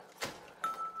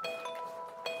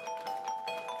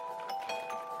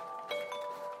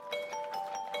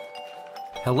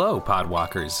Hello,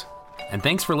 Podwalkers, and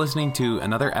thanks for listening to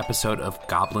another episode of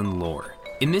Goblin Lore.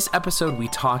 In this episode, we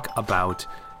talk about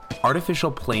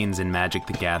artificial planes in Magic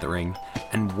the Gathering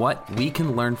and what we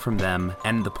can learn from them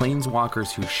and the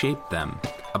planeswalkers who shaped them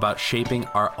about shaping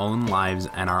our own lives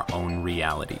and our own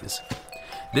realities.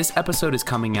 This episode is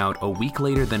coming out a week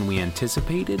later than we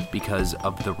anticipated because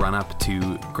of the run-up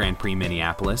to Grand Prix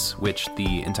Minneapolis, which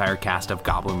the entire cast of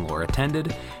Goblin Lore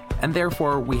attended, and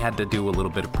therefore we had to do a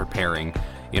little bit of preparing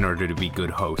in order to be good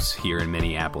hosts here in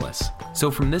Minneapolis.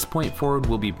 So from this point forward,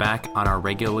 we'll be back on our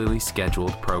regularly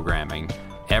scheduled programming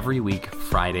every week,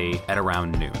 Friday at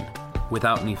around noon.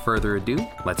 Without any further ado,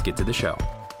 let's get to the show.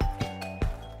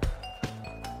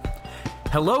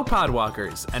 Hello,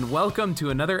 Podwalkers, and welcome to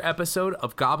another episode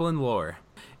of Goblin Lore.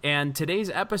 And today's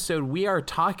episode, we are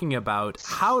talking about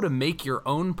how to make your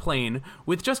own plane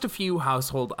with just a few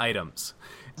household items.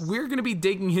 We're going to be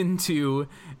digging into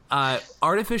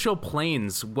artificial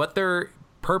planes, what their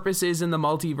purpose is in the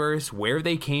multiverse, where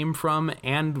they came from,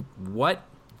 and what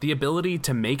the ability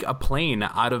to make a plane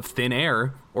out of thin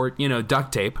air or,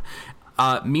 duct tape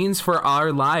means for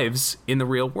our lives in the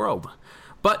real world.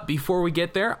 But before we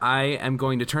get there, I am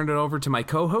going to turn it over to my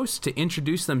co-hosts to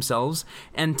introduce themselves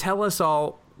and tell us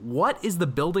all what is the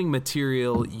building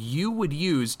material you would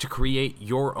use to create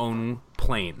your own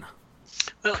plane.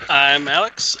 Well, I'm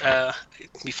Alex.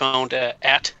 Be found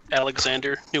at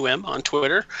Alexander Newm on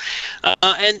Twitter.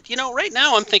 And right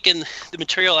now I'm thinking the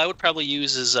material I would probably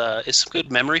use is some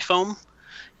good memory foam.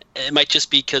 It might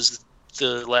just be because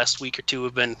the last week or two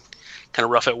have been kind of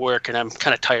rough at work, and I'm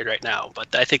kind of tired right now.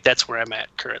 But I think that's where I'm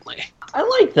at currently. I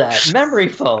like that memory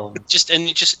foam. Just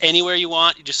anywhere you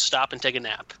want, you just stop and take a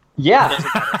nap. Yeah.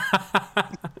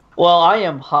 Well, I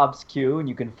am HobbsQ, and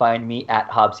you can find me at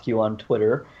HobbsQ on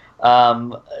Twitter.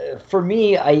 For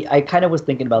me, I kind of was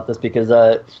thinking about this because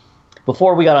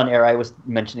before we got on air, I was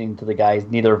mentioning to the guys,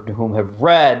 neither of whom have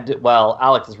read, well,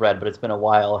 Alex has read, but it's been a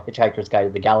while, Hitchhiker's Guide to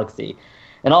the Galaxy.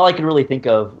 And all I could really think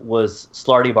of was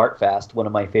Slarty Bartfast, one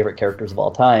of my favorite characters of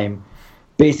all time,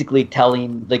 basically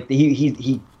telling, like,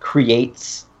 he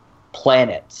creates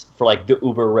planets for, like, the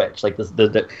uber rich. Like, they're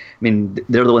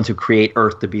the ones who create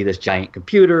Earth to be this giant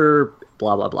computer,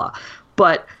 blah, blah, blah.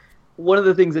 But one of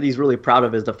the things that he's really proud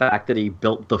of is the fact that he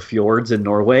built the fjords in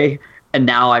Norway, and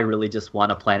now I really just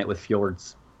want a planet with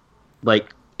fjords.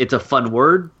 Like, it's a fun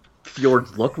word.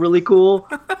 Fjords look really cool.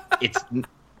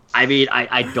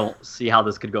 I don't see how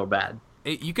this could go bad.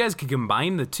 You guys could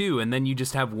combine the two, and then you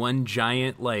just have one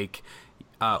giant,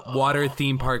 water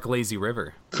theme park lazy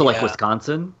river. So, like,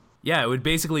 Wisconsin? Yeah, it would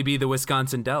basically be the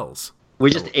Wisconsin Dells.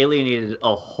 We just alienated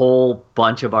a whole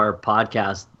bunch of our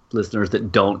podcast listeners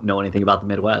that don't know anything about the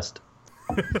Midwest.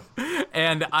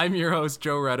 And I'm your host,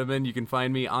 Joe Redeman. You can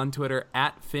find me on Twitter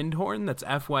at Fyndhorn. That's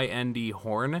Fynd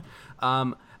Horn.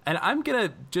 And I'm going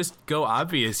to just go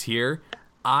obvious here.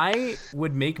 I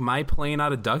would make my plane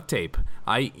out of duct tape.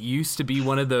 I used to be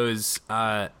one of those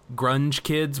grunge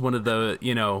kids, one of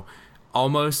the,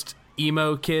 almost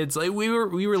emo kids. Like we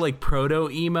were like proto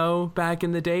emo back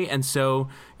in the day, and so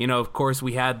of course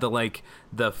we had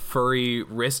the furry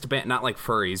wristband, not like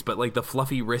furries, but like the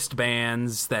fluffy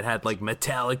wristbands that had like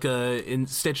Metallica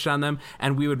stitched on them,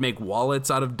 and we would make wallets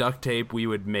out of duct tape. We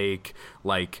would make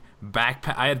like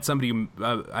backpack. I had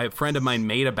a friend of mine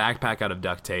made a backpack out of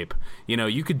duct tape.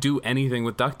 You could do anything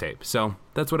with duct tape, so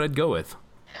that's what I'd go with.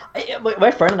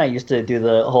 My friend and I used to do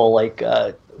the whole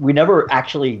we never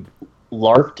actually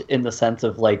LARPed in the sense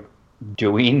of like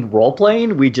doing role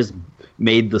playing. We just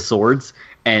made the swords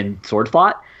and sword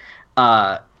fought.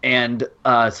 And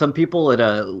some people at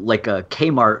a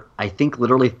Kmart, I think,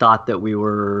 literally thought that we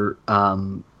were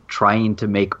trying to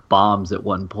make bombs at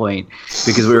one point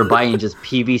because we were buying just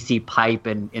PVC pipe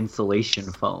and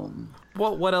insulation foam.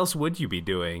 Well, what else would you be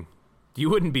doing? You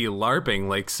wouldn't be LARPing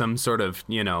like some sort of,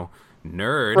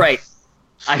 nerd. Right.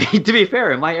 I mean, to be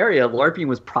fair, in my area, LARPing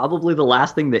was probably the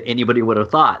last thing that anybody would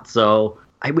have thought. So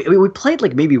we played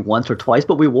like maybe once or twice,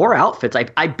 but we wore outfits.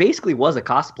 I basically was a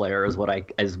cosplayer, is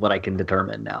what I can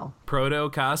determine now.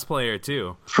 Proto cosplayer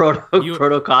too. Proto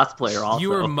cosplayer also. You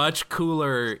were much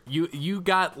cooler. You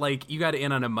got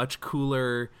in on a much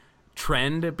cooler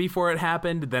trend before it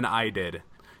happened than I did.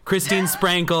 Christine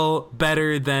Sprankle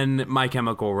better than My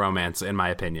Chemical Romance, in my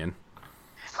opinion.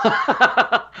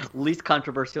 Least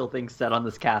controversial thing said on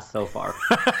this cast so far.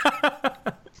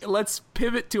 Let's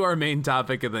pivot to our main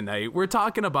topic of the night. We're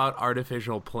talking about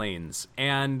artificial planes,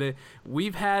 and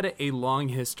we've had a long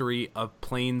history of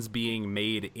planes being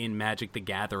made in Magic the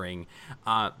Gathering,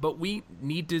 but we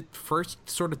need to first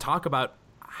sort of talk about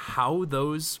how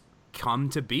those come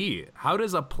to be. How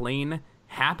does a plane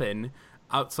happen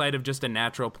outside of just a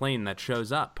natural plane that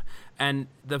shows up. And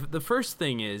the first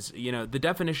thing is, the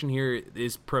definition here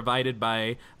is provided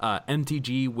by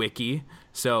MTG Wiki,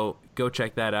 so go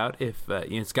check that out. If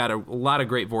it's got a lot of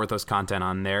great Vorthos content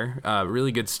on there,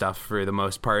 really good stuff for the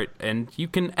most part, and you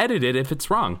can edit it if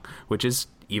it's wrong, which is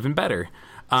even better.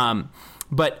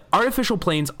 But artificial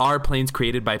planes are planes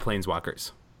created by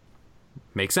planeswalkers.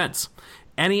 Makes sense.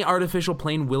 Any artificial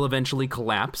plane will eventually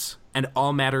collapse, and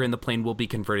all matter in the plane will be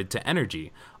converted to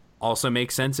energy. Also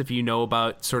makes sense if you know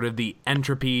about sort of the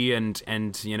entropy and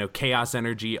chaos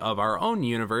energy of our own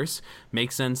universe.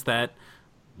 Makes sense that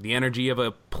the energy of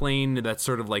a plane that's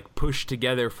sort of like pushed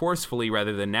together forcefully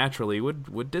rather than naturally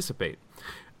would dissipate.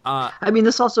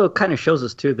 This also kind of shows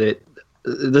us too that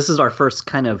this is our first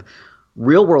kind of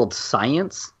real world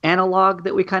science analog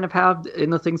that we kind of have in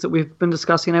the things that we've been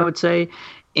discussing, I would say,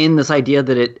 in this idea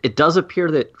that it does appear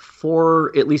that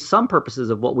for at least some purposes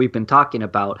of what we've been talking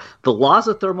about, the laws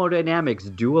of thermodynamics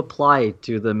do apply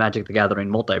to the Magic the Gathering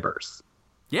multiverse.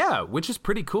 Yeah, which is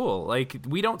pretty cool. Like,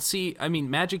 we don't see...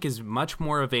 Magic is much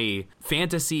more of a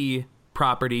fantasy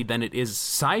property than it is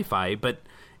sci-fi, but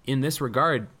in this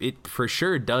regard, it for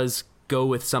sure does go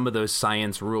with some of those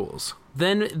science rules.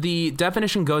 Then the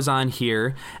definition goes on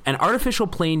here. An artificial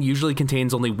plane usually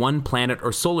contains only one planet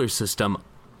or solar system,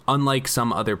 unlike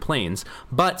some other planes.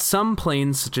 But some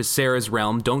planes, such as Sarah's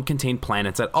realm, don't contain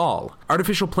planets at all.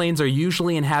 Artificial planes are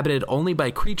usually inhabited only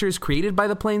by creatures created by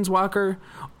the planeswalker,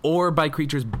 or by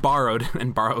creatures borrowed,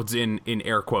 and borrowed's in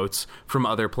air quotes, from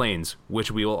other planes,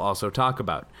 which we will also talk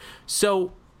about.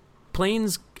 So,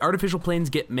 artificial planes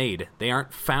get made. They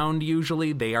aren't found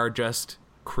usually, they are just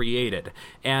created.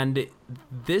 And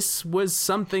this was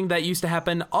something that used to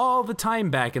happen all the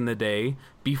time back in the day,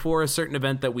 before a certain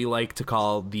event that we like to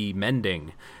call the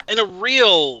Mending. In a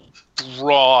real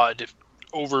broad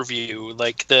overview,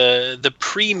 like the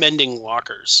pre-Mending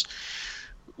walkers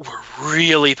were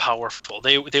really powerful.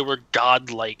 They were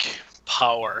godlike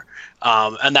power,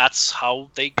 and that's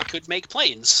how they could make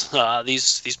planes.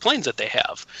 These planes that they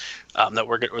have, that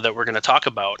we're going to talk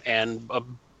about, and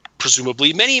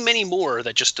presumably many more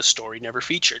that just the story never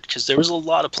featured, because there was a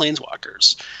lot of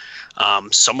planeswalkers.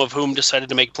 Some of whom decided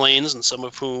to make planes, and some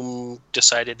of whom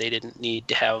decided they didn't need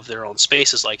to have their own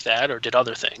spaces like that, or did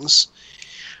other things.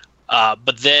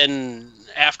 But then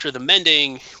after the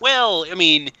Mending,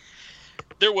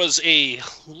 there was a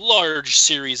large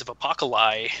series of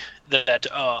apocalypse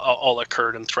that all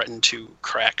occurred and threatened to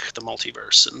crack the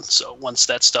multiverse. And so once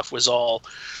that stuff was all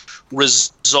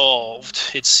resolved,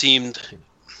 it seemed...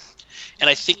 And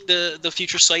I think the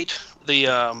Future Sight,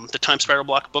 the Time Spiral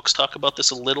Block books talk about this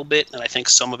a little bit, and I think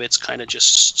some of it's kind of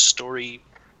just story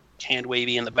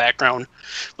hand-wavy in the background.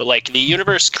 But like the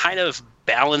universe kind of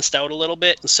balanced out a little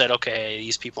bit and said, okay,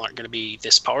 these people aren't going to be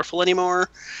this powerful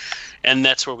anymore. And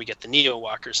that's where we get the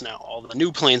Neo-Walkers now. All the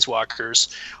new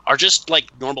Planeswalkers are just like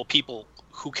normal people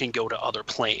who can go to other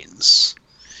planes.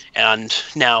 And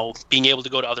now being able to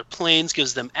go to other planes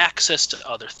gives them access to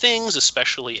other things,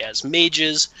 especially as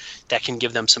mages. That can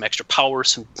give them some extra power,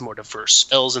 some more diverse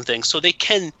spells and things. So they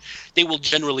will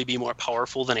generally be more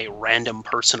powerful than a random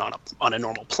person on a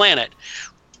normal planet.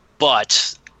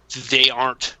 But they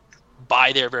aren't,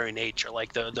 by their very nature,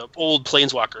 like the old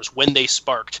Planeswalkers, when they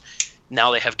sparked,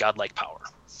 now they have godlike power.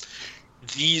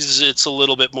 It's a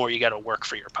little bit more, you got to work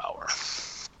for your power.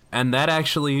 And that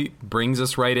actually brings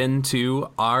us right into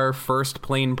our first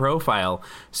plane profile.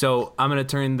 So I'm going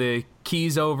to turn the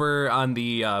keys over on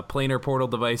the planar portal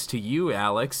device to you,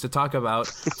 Alex, to talk about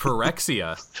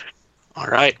Phyrexia. All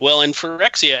right. Well, in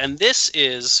Phyrexia, and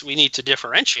we need to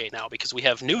differentiate now because we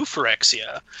have new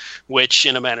Phyrexia, which,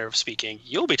 in a manner of speaking,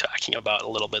 you'll be talking about a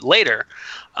little bit later.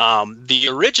 The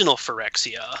original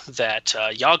Phyrexia that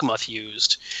Yawgmoth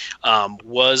used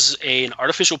was an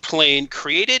artificial plane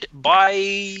created by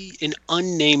an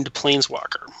unnamed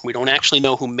planeswalker. We don't actually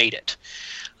know who made it.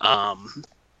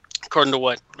 According to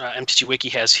what MTG Wiki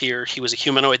has here, he was a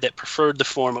humanoid that preferred the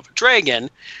form of a dragon.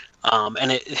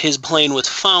 His plane was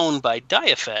found by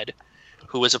Diafed,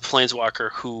 who was a planeswalker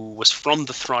who was from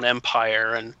the Thrawn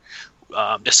Empire and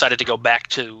decided to go back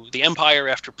to the Empire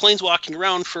after planeswalking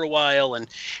around for a while, and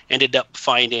ended up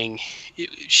finding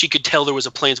she could tell there was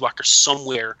a planeswalker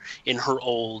somewhere in her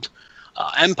old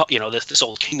empire, this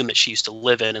old kingdom that she used to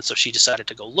live in, and so she decided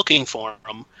to go looking for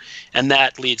him, and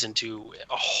that leads into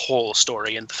a whole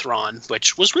story in the Thrawn,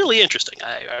 which was really interesting.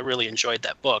 I really enjoyed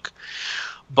that book.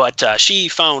 But she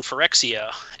found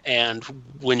Phyrexia, and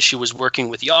when she was working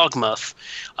with Yawgmoth,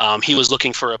 he was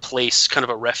looking for a place, kind of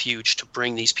a refuge, to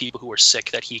bring these people who were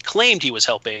sick that he claimed he was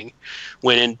helping,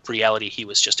 when in reality he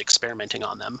was just experimenting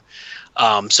on them.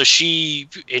 So she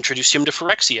introduced him to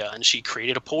Phyrexia, and she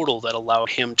created a portal that allowed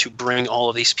him to bring all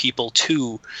of these people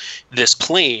to this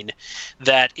plane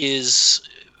that was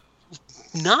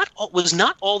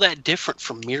not all that different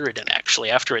from Mirrodin, actually.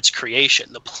 After its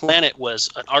creation, the planet was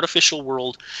an artificial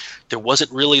world. There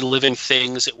wasn't really living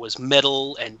things. It was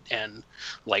metal and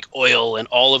like oil and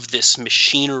all of this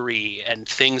machinery and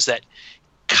things that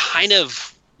kind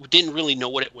of didn't really know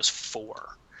what it was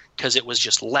for, because it was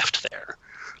just left there.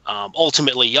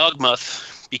 Ultimately,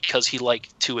 Yawgmoth, because he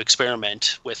liked to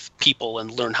experiment with people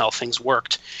and learn how things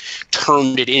worked,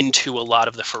 turned it into a lot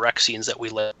of the Phyrexians that we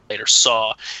later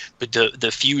saw, but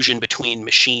the fusion between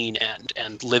machine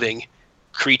and living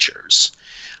creatures.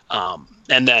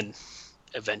 And then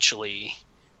eventually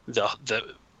the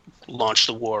launched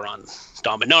the war on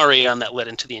Dominaria, and that led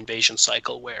into the invasion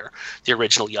cycle where the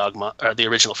original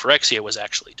Phyrexia was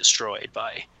actually destroyed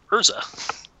by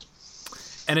Urza.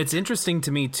 And it's interesting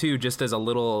to me, too, just as a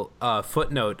little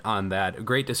footnote on that, a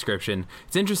great description.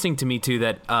 It's interesting to me, too,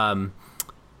 that one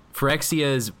of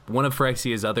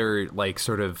Phyrexia's other, like,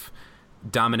 sort of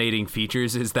dominating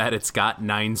features is that it's got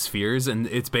 9 spheres, and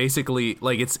it's basically,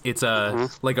 like, it's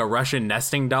like a Russian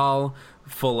nesting doll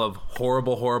full of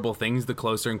horrible, horrible things the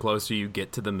closer and closer you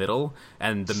get to the middle.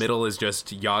 And the middle is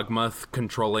just Yawgmoth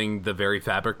controlling the very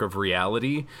fabric of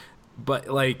reality. But,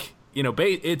 like, you know,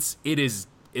 it is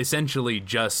essentially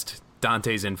just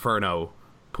Dante's Inferno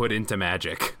put into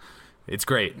magic. It's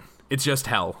great. It's just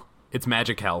hell. It's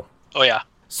magic hell. Oh, yeah.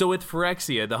 So with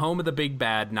Phyrexia, the home of the big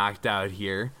bad, knocked out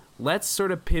here, let's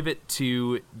sort of pivot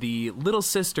to the little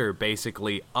sister,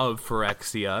 basically, of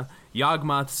Phyrexia,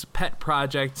 Yawgmoth's pet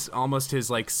project, almost his,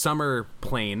 like, summer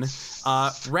plane,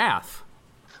 Wrath.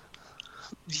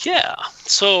 Yeah.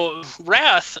 So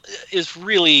Wrath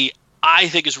I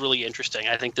think is really interesting.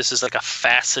 I think this is like a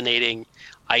fascinating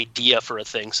idea for a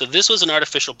thing. So this was an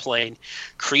artificial plane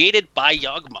created by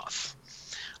Yawgmoth.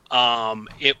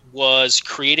 It was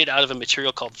created out of a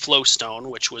material called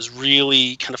flowstone, which was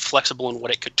really kind of flexible in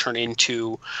what it could turn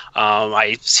into.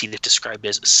 I see it described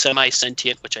as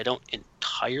semi-sentient, which I don't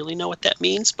entirely know what that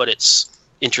means, but it's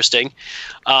interesting.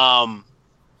 And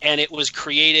it was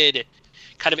created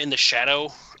kind of in the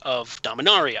shadow of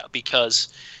Dominaria,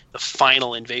 because the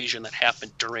final invasion that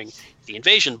happened during the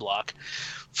invasion block,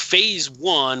 Phase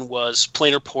 1 was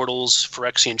planar portals,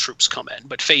 Phyrexian troops come in.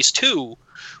 But Phase 2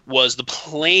 was the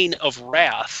plane of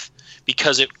Wrath,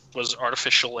 because it was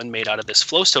artificial and made out of this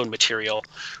flowstone material,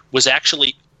 was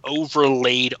actually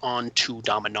overlaid onto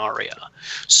Dominaria,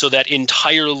 so that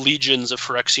entire legions of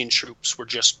Phyrexian troops were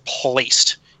just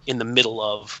placed in the middle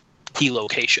of key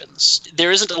locations.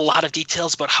 There isn't a lot of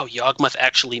details about how Yawgmoth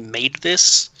actually made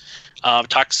this.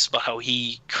 Talks about how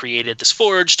he created this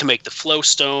forge to make the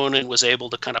flowstone and was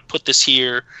able to kind of put this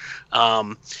here.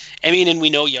 And we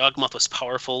know Yawgmoth was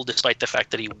powerful despite the fact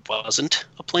that he wasn't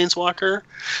a planeswalker.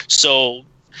 So,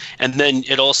 and then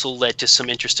it also led to some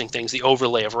interesting things. The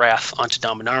overlay of Wrath onto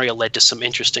Dominaria led to some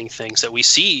interesting things that we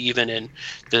see even in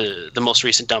the most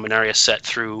recent Dominaria set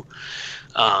through.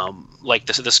 Like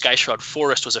the Skyshroud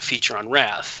Forest was a feature on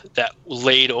Wrath that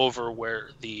laid over where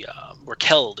where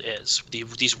Keld is,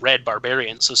 these red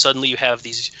barbarians. So suddenly you have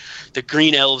the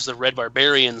green elves, the red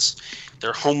barbarians,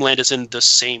 their homeland is in the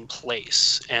same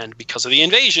place. And because of the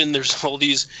invasion, there's all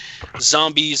these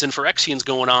zombies and Phyrexians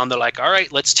going on. They're like, all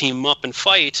right, let's team up and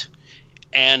fight.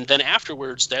 And then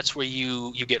afterwards, that's where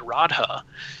you get Radha.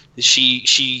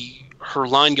 Her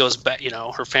line goes back,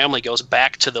 her family goes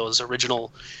back to those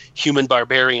original human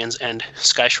barbarians and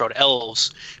Skyshroud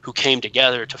elves who came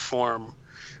together to form,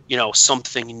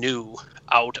 something new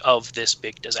out of this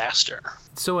big disaster.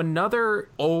 So another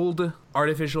old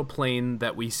artificial plane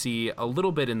that we see a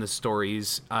little bit in the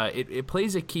stories, it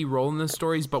plays a key role in the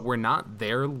stories, but we're not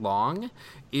there long,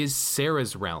 is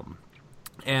Serra's realm.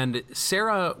 And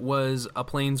Serra was a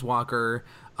planeswalker,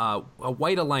 a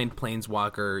white-aligned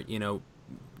planeswalker,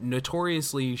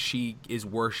 notoriously she is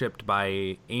worshipped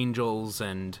by angels,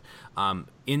 and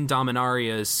in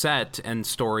Dominaria's set and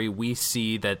story we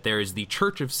see that there's the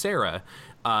Church of Serra,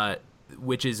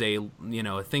 which is a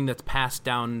thing that's passed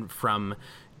down from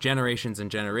generations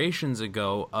and generations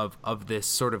ago of this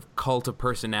sort of cult of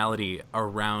personality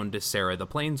around Serra the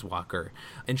Planeswalker.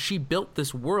 And she built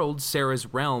this world,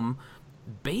 Serra's realm,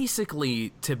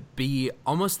 basically to be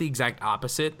almost the exact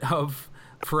opposite of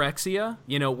Phyrexia,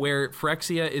 where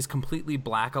Phyrexia is completely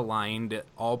black aligned,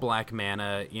 all black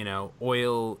mana,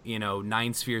 oil,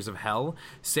 9 spheres of hell.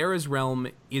 Serra's Realm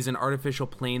is an artificial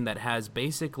plane that has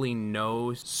basically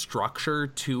no structure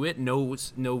to it,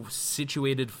 no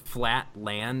situated flat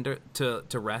land to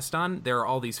rest on. There are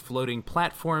all these floating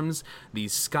platforms,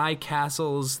 these sky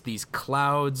castles, these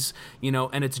clouds,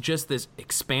 and it's just this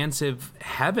expansive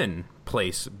heaven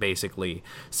place, basically.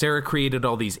 Serra created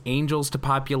all these angels to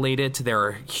populate it. There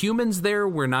are humans there.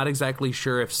 We're not exactly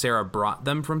sure if Serra brought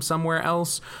them from somewhere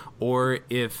else or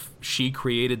if she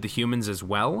created the humans as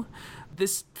well.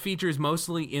 This features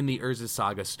mostly in the Urza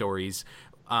Saga stories.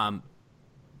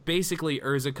 Basically,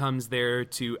 Urza comes there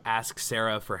to ask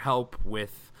Serra for help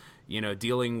with,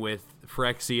 dealing with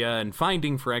Phyrexia and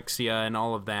finding Phyrexia and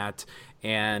all of that.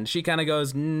 And she kind of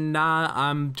goes, nah,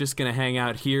 I'm just going to hang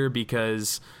out here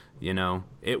because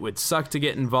it would suck to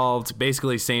get involved.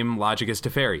 Basically, same logic as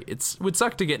Teferi. It would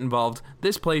suck to get involved.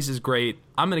 This place is great.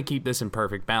 I'm going to keep this in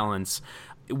perfect balance.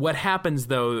 What happens,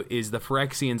 though, is the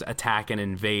Phyrexians attack and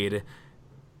invade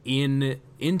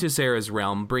into Serra's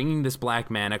realm, bringing this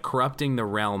black mana, corrupting the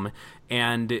realm.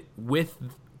 And with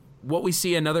what we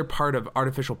see, another part of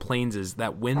artificial planes is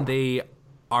that when they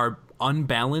are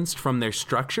unbalanced from their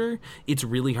structure, it's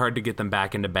really hard to get them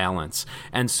back into balance.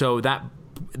 And so that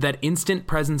instant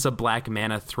presence of black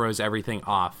mana throws everything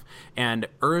off. And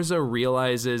Urza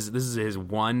realizes this is his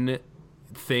one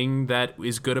thing that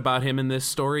is good about him in this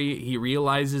story. He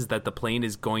realizes that the plane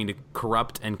is going to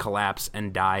corrupt and collapse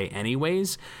and die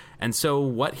anyways. And so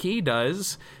what he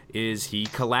does is he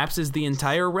collapses the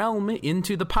entire realm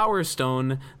into the Power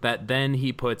Stone that then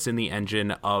he puts in the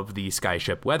engine of the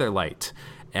skyship Weatherlight.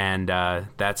 And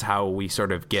that's how we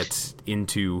sort of get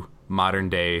into modern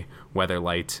day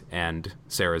Weatherlight and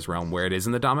Serra's Realm, where it is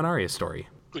in the Dominaria story.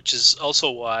 Which is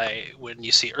also why when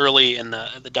you see early in the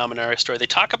Dominaria story, they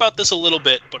talk about this a little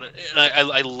bit, but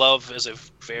I love, as a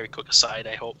very quick aside,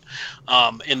 I hope,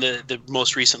 in the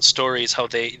most recent stories, how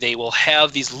they will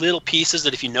have these little pieces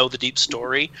that if you know the deep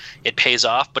story, it pays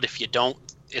off, but if you don't,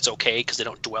 it's okay because they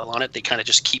don't dwell on it. They kind of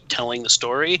just keep telling the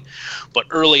story. But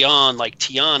early on, like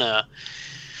Tiana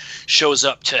shows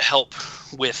up to help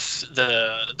with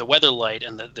the Weatherlight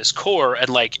and this core, and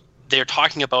like they're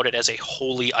talking about it as a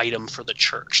holy item for the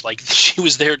church. Like she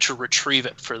was there to retrieve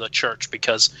it for the church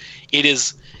because it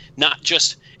is not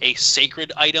just a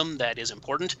sacred item that is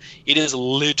important. It is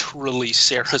literally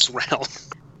Serra's realm.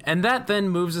 And that then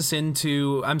moves us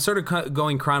into, I'm sort of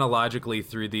going chronologically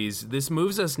through these. This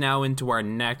moves us now into our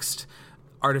next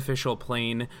artificial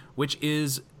plane, which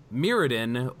is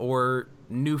Mirrodin, or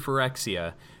New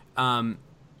Phyrexia.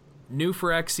 New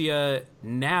Phyrexia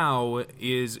now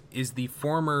is the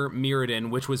former Mirrodin,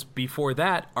 which was before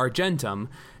that Argentum,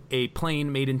 a plane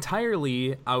made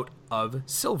entirely out of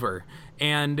silver.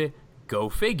 And go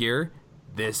figure,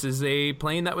 this is a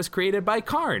plane that was created by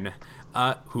Karn,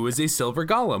 who is a silver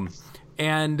golem.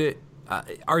 And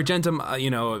Argentum,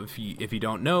 if you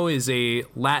don't know, is a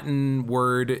Latin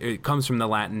word. It comes from the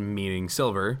Latin meaning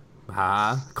silver.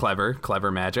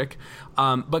 Clever magic.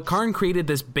 But Karn created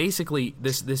this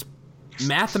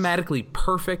mathematically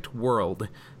perfect world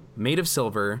made of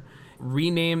silver,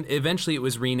 eventually it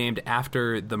was renamed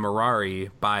after the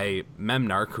Mirari by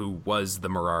Memnarch, who was the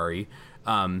Mirari.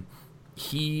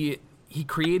 He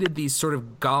created these sort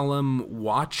of golem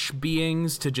watch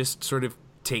beings to just sort of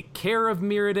take care of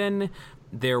Mirrodin.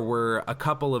 There were a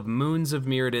couple of moons of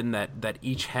Mirrodin that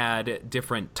each had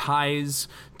different ties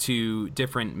to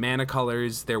different mana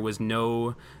colors. There was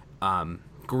no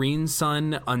green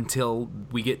sun until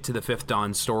we get to the Fifth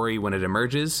Dawn story when it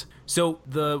emerges. So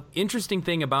the interesting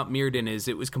thing about Mirrodin is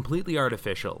it was completely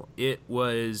artificial. It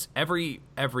was every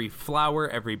flower,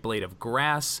 every blade of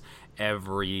grass,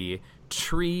 every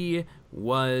tree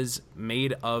was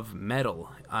made of metal.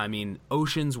 I mean,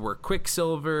 oceans were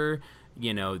quicksilver. They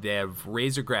have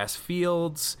razorgrass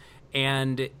fields,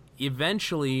 and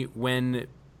eventually when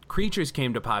creatures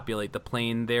came to populate the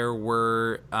plane, there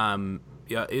were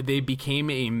they became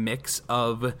a mix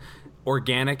of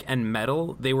organic and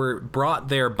metal. They were brought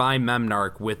there by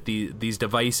Memnarch with these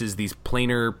devices, these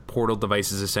planar portal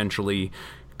devices, essentially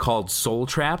called soul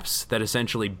traps, that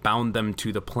essentially bound them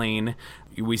to the plane.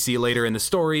 We see later in the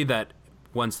story that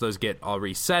once those get all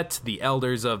reset, the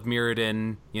elders of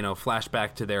Mirrodin, flash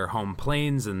back to their home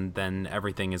planes, and then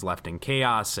everything is left in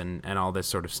chaos and all this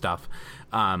sort of stuff.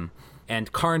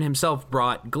 And Karn himself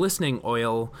brought glistening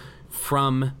oil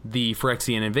from the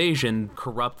Phyrexian invasion,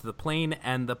 corrupt the plane,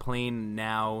 and the plane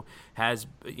now has,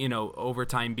 over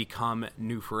time become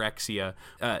New Phyrexia,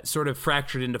 sort of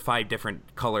fractured into 5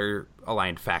 different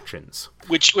color-aligned factions.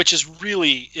 Which is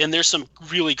really, and there's some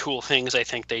really cool things I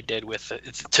think they did with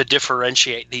to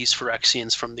differentiate these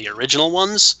Phyrexians from the original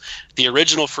ones. The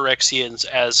original Phyrexians,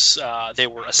 as they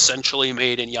were essentially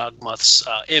made in Yawgmoth's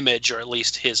image, or at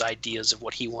least his ideas of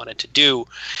what he wanted to do,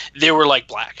 they were like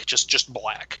black, just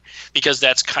black, because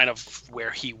that's kind of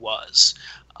where he was.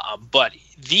 But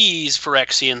these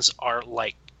Phyrexians are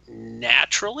like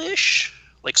natural-ish,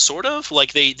 like sort of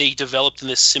like they developed in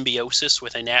this symbiosis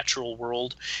with a natural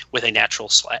world, with a natural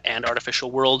and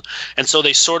artificial world, and so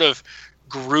they sort of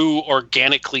grew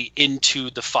organically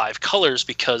into the 5 colors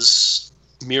because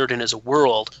Mirrodin as a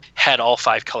world had all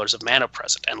 5 colors of mana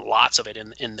present, and lots of it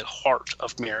in the heart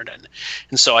of Mirrodin.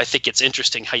 And so I think it's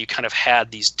interesting how you kind of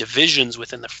had these divisions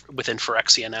within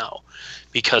Phyrexia now,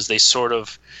 because they sort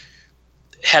of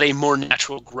had a more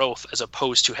natural growth as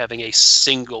opposed to having a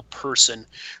single person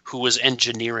who was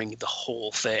engineering the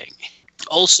whole thing.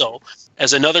 Also,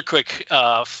 as another quick,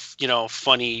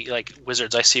 funny, like,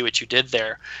 Wizards, I see what you did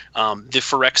there. The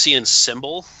Phyrexian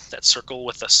symbol, that circle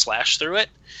with a slash through it,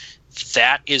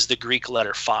 that is the Greek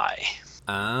letter phi.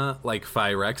 Like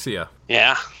Phyrexia.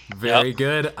 Yeah. Very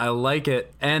good. I like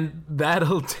it. And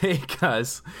that'll take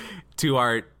us to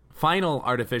our final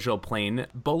artificial plane,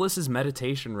 Bolas's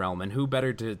Meditation Realm, and who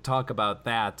better to talk about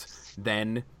that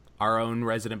than our own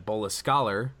resident Bolas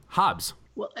scholar, Hobbs.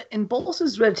 Well, and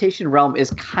Bolas's Meditation Realm is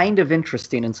kind of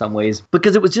interesting in some ways,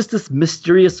 because it was just this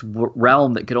mysterious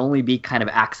realm that could only be kind of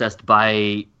accessed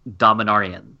by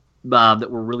Dominarian, that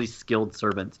were really skilled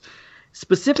servants.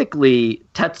 Specifically,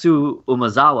 Tetsu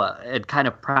Umezawa had kind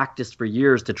of practiced for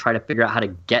years to try to figure out how to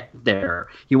get there.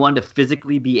 He wanted to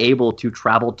physically be able to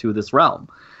travel to this realm.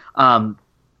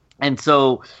 And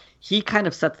so he kind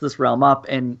of sets this realm up,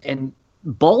 and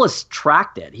Bolas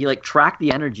tracked it. He tracked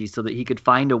the energy so that he could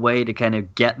find a way to kind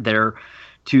of get there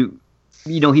to,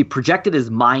 he projected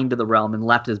his mind to the realm and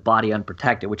left his body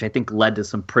unprotected, which I think led to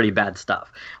some pretty bad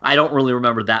stuff. I don't really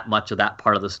remember that much of that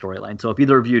part of the storyline. So if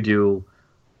either of you do,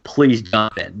 please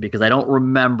jump in, because I don't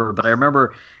remember, but I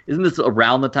remember, isn't this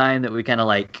around the time that we kind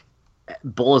of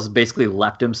Bolas basically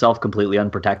left himself completely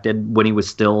unprotected when he was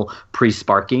still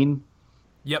pre-sparking?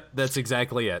 Yep, that's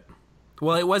exactly it.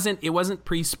 Well, it wasn't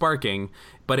pre-sparking,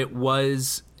 but it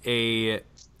was a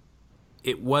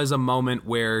moment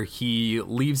where he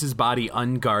leaves his body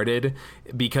unguarded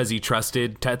because he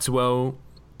trusted Tetsuo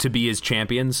to be his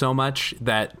champion so much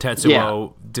that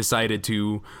Tetsuo decided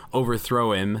to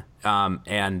overthrow him,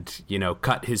 and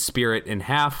cut his spirit in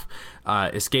half,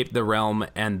 escaped the realm,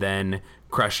 and then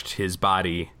crushed his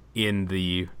body in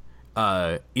the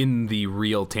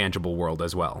real tangible world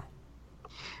as well.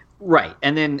 Right.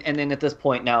 And then at this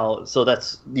point now, so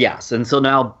that's, yes. And so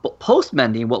now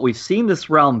post-mending, what we've seen this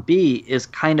realm be is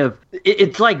kind of,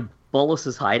 it's like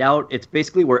Bolas's hideout. It's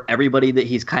basically where everybody that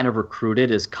he's kind of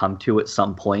recruited has come to at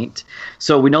some point.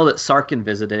 So we know that Sarkhan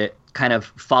visited it, kind of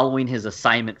following his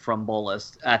assignment from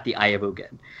Bolas at the Eye of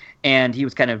Ugin. And he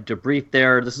was kind of debriefed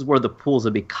there. This is where the pools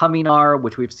of becoming are,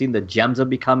 which we've seen the gems of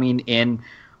becoming in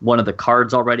one of the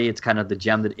cards already. It's kind of the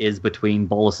gem that is between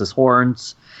Bolas's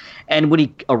horns. And when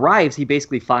he arrives, he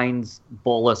basically finds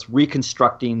Bolas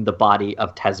reconstructing the body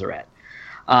of Tezzeret.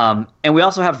 And we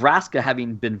also have Vraska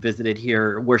having been visited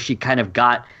here, where she kind of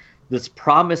got this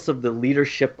promise of the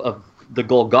leadership of the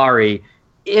Golgari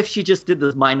if she just did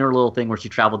this minor little thing where she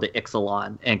traveled to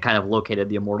Ixalan and kind of located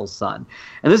the Immortal Sun.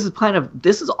 And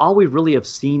this is all we really have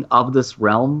seen of this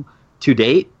realm to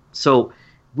date. So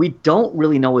we don't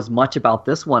really know as much about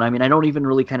this one. I mean, I don't even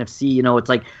really kind of see, it's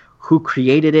like who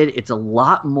created it. It's a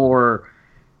lot more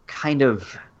kind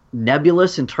of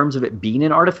nebulous in terms of it being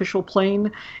an artificial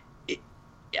plane.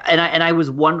 And I was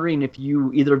wondering if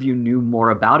either of you knew more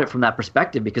about it from that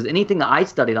perspective, because anything that I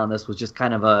studied on this was just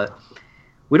kind of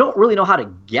we don't really know how to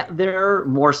get there,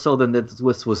 more so than that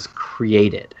this was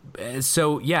created.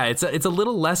 So yeah, it's a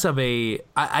little less of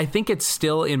I think it's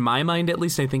still, in my mind at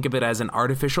least, I think of it as an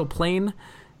artificial plane,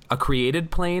 a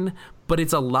created plane, but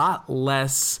it's a lot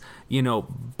less,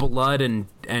 blood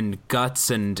and guts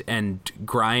and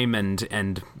grime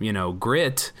and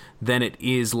grit than it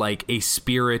is like a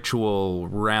spiritual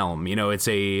realm. It's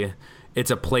a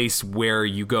place where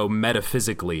you go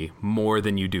metaphysically more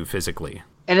than you do physically.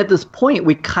 And at this point,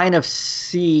 we kind of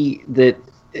see that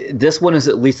this one is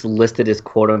at least listed as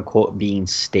quote-unquote being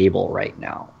stable right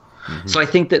now. Mm-hmm. So I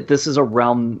think that this is a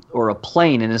realm or a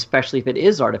plane, and especially if it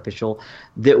is artificial,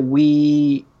 that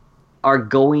we are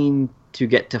going to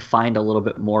get to find a little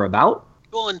bit more about.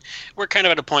 Well, and we're kind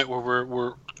of at a point where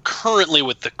we're currently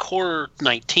with the Core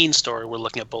 19 story, we're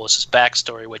looking at Bolas's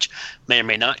backstory, which may or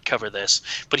may not cover this,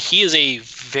 but he is a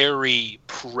very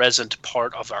present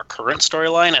part of our current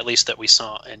storyline, at least that we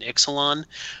saw in Ixalan,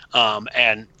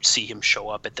 and see him show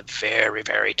up at the very,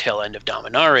 very tail end of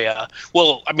Dominaria.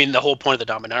 Well, I mean, the whole point of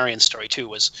the Dominarian story, too,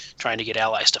 was trying to get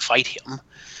allies to fight him.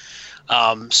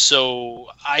 So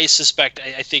I suspect,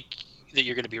 I think that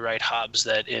you're going to be right, Hobbs,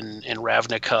 that in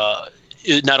Ravnica,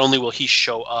 not only will he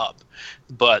show up,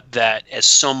 but that as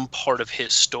some part of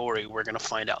his story, we're going to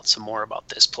find out some more about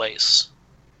this place.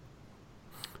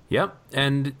 Yep,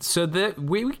 and so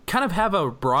we kind of have a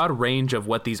broad range of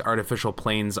what these artificial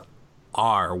planes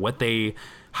are,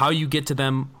 how you get to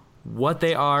them, what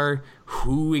they are,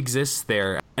 who exists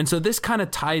there. And so this kind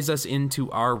of ties us into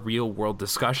our real world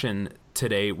discussion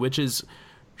today, which is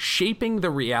shaping the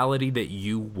reality that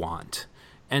you want.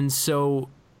 And so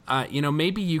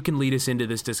maybe you can lead us into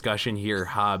this discussion here,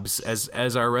 Hobbs,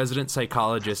 as our resident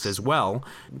psychologist as well.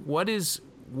 What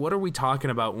are we talking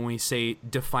about when we say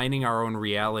defining our own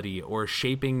reality or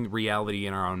shaping reality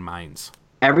in our own minds?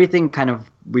 Everything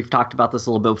we've talked about this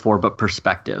a little bit before, but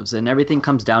perspectives, and everything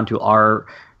comes down to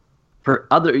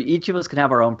each of us can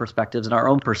have our own perspectives and our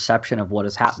own perception of what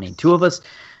is happening. Two of us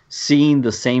seeing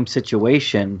the same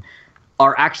situation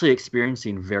are actually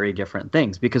experiencing very different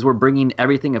things because we're bringing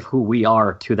everything of who we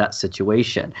are to that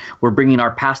situation. We're bringing our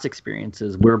past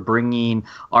experiences. We're bringing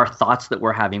our thoughts that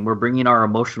we're having. We're bringing our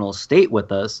emotional state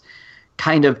with us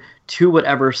kind of to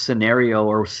whatever scenario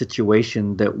or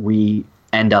situation that we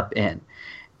end up in.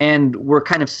 And we're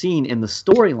kind of seeing in the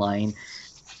storyline,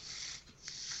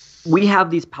 we have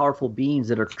these powerful beings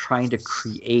that are trying to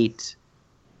create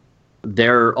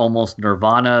their almost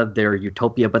nirvana, their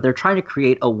utopia, but they're trying to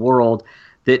create a world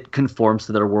that conforms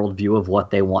to their worldview of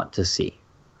what they want to see.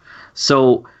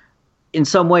 So in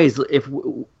some ways, if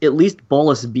at least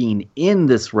Bolas being in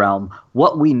this realm,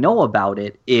 what we know about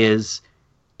it is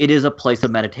a place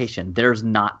of meditation. There's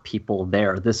not people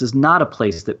there. This is not a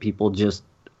place that people just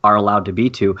are allowed to be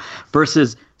to,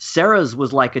 versus Sarah's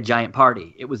was like a giant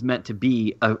party. It was meant to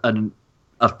be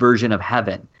a version of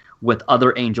heaven with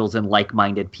other angels and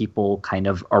like-minded people kind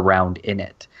of around in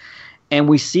it. And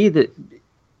we see that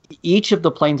each of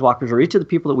the planeswalkers, or each of the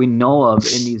people that we know of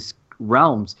in these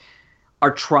realms, are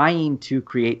trying to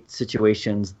create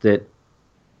situations that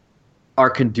are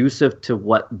conducive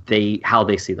to how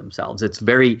they see themselves. It's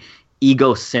very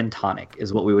ego-syntonic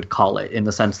is what we would call it, in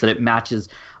the sense that it matches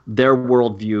their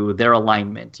worldview, their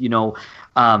alignment.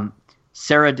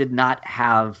 Sarah did not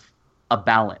have a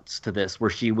balance to this where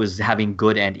she was having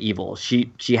good and evil.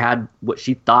 She had what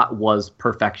she thought was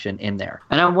perfection in there.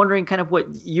 And I'm wondering kind of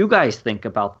what you guys think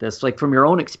about this, like from your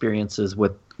own experiences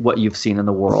with what you've seen in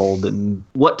the world, and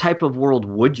what type of world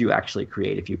would you actually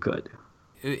create if you could?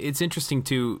 It's interesting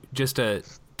to just to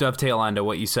dovetail onto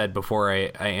what you said before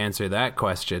I answer that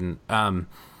question.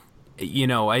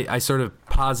 I sort of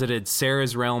posited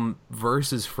Sarah's realm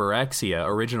versus Phyrexia,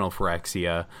 original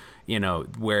Phyrexia,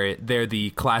 where they're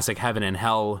the classic heaven and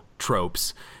hell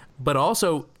tropes. But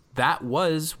also, that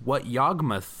was what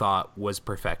Yawgmoth thought was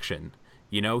perfection.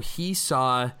 He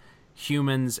saw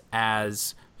humans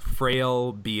as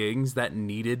frail beings that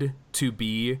needed to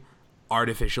be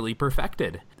artificially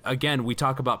perfected. Again, we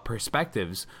talk about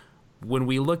perspectives. When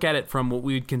we look at it from what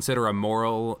we would consider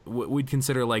what we'd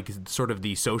consider like sort of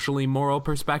the socially moral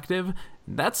perspective,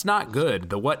 that's not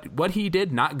good. What he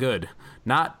did, not good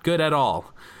at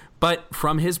all. But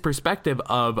from his perspective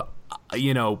of,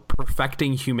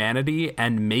 perfecting humanity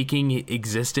and making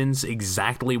existence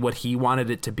exactly what he wanted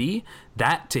it to be,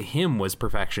 that to him was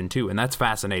perfection too. And that's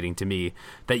fascinating to me,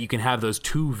 that you can have those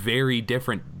two very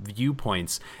different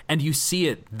viewpoints, and you see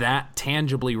it that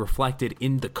tangibly reflected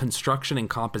in the construction and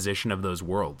composition of those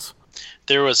worlds.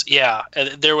 There was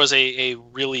a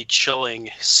really chilling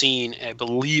scene, I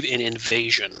believe, in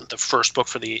Invasion, the first book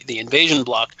for the Invasion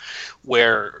block,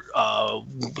 where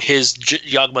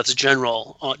Yawgmoth's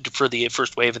general for the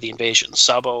first wave of the invasion,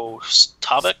 Sabo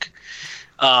Tabak,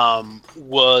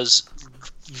 was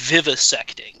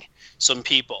vivisecting some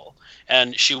people,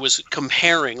 and she was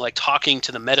comparing, like talking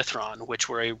to the Metatron, which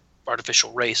were a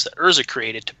artificial race that Urza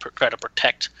created to try to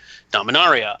protect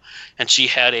Dominaria, and she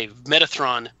had a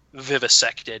Metatron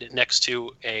vivisected next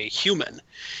to a human,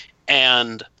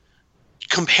 and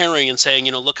comparing and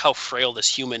saying, look how frail this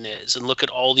human is, and look at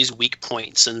all these weak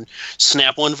points, and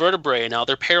snap one vertebrae and now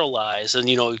they're paralyzed, and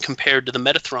compared to the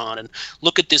Metatron, and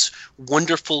look at this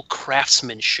wonderful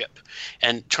craftsmanship,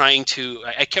 and trying to,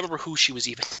 I can't remember who she was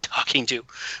even talking to,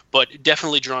 but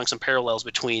definitely drawing some parallels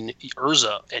between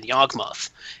Urza and Yawgmoth,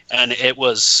 and it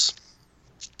was,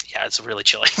 it's really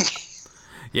chilling.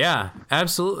 Yeah,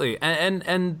 absolutely.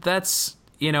 And that's,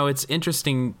 it's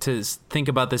interesting to think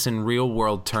about this in real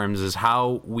world terms, is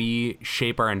how we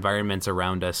shape our environments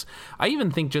around us. I even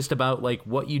think just about like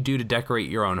what you do to decorate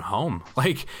your own home.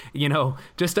 Like,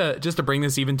 just to bring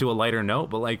this even to a lighter note,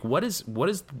 but like what is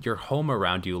your home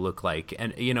around you look like?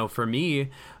 And for me,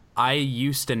 I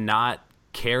used to not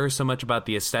care so much about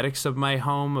the aesthetics of my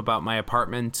home, about my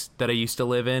apartment that I used to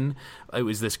live in. It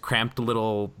was this cramped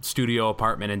little studio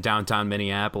apartment in downtown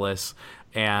Minneapolis,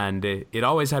 and it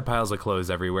always had piles of clothes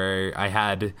everywhere. I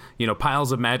had,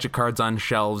 piles of Magic cards on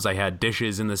shelves. I had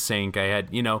dishes in the sink. I had,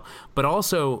 but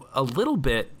also a little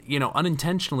bit,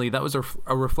 unintentionally, that was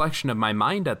a reflection of my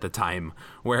mind at the time,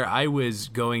 where I was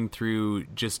going through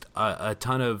just a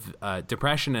ton of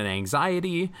depression and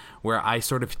anxiety, where I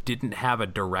sort of didn't have a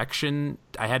direction.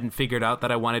 I hadn't figured out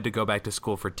that I wanted to go back to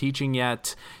school for teaching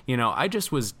yet. I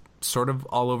just was sort of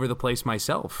all over the place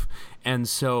myself. And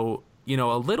so,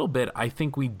 a little bit, I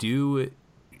think we do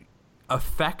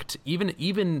affect,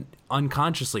 even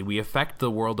unconsciously, we affect the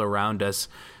world around us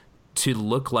to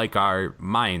look like our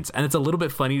minds. And it's a little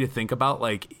bit funny to think about,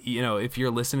 like, if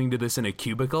you're listening to this in a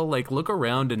cubicle, like, look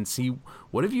around and see,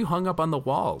 what have you hung up on the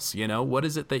walls? What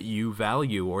is it that you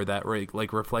value or that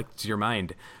like reflects your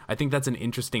mind? I think that's an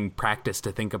interesting practice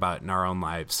to think about in our own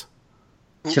lives.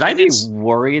 Should I be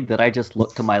worried that I just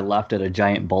looked to my left at a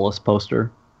giant Bolus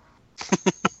poster?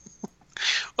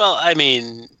 Well, I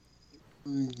mean,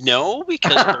 no,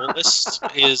 because Bolus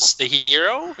is the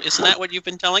hero. Isn't that what you've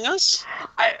been telling us?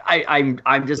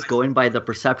 I'm just going by the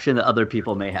perception that other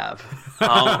people may have.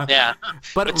 Oh, yeah.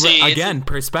 But see, again,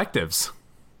 perspectives.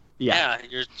 Yeah.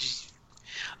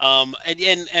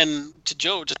 And to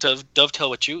Joe, just to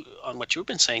dovetail what you've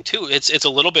been saying too, it's a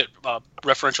little bit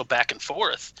referential back and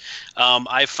forth.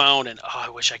 I found, and I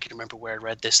wish I could remember where I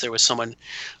read this. There was someone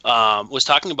was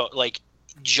talking about like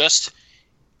just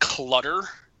clutter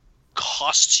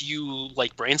costs you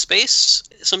like brain space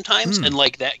sometimes, and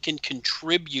like that can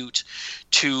contribute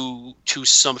to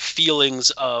some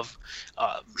feelings of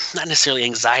not necessarily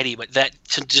anxiety, but that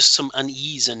to just some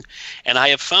unease. And I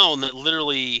have found that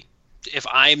literally, if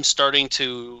I'm starting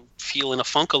to feel in a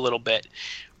funk a little bit,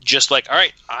 just like, all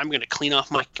right, I'm going to clean off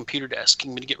my computer desk.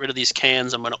 I'm going to get rid of these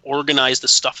cans. I'm going to organize the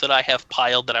stuff that I have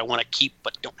piled that I want to keep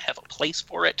but don't have a place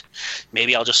for it.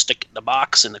 Maybe I'll just stick it in the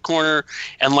box in the corner.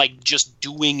 And like just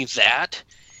doing that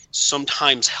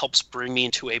sometimes helps bring me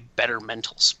into a better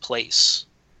mental place.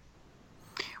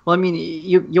 Well, I mean,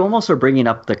 you almost are bringing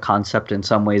up the concept in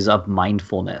some ways of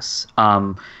mindfulness.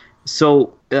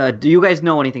 So do you guys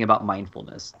know anything about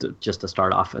mindfulness, just to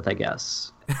start off with, I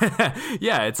guess?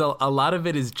 Yeah, it's a lot of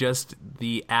it is just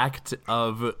the act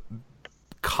of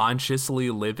consciously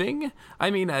living.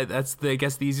 I mean, that's I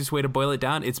guess the easiest way to boil it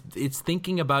down. It's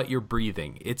thinking about your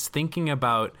breathing. It's thinking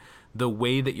about the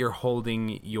way that you're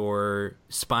holding your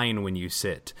spine when you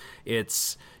sit.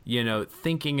 It's,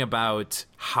 thinking about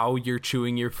how you're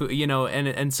chewing your food,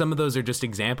 and some of those are just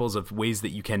examples of ways that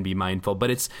you can be mindful, but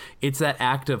it's that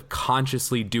act of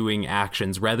consciously doing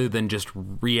actions rather than just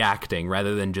reacting,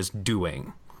 rather than just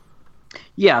doing.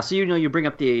 Yeah, so you bring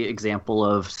up the example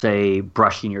of, say,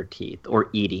 brushing your teeth or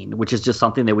eating, which is just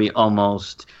something that we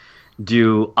almost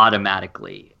do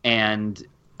automatically. And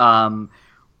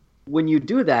when you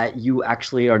do that, you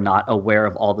actually are not aware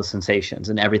of all the sensations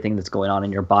and everything that's going on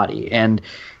in your body. And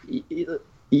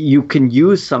you can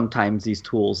use sometimes these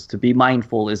tools to be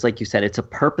mindful. Is like you said, it's a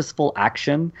purposeful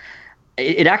action.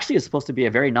 It actually is supposed to be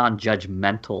a very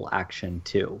non-judgmental action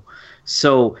too.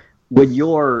 So when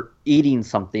you're eating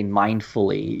something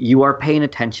mindfully, you are paying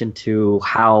attention to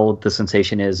how the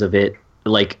sensation is of it,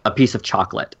 like a piece of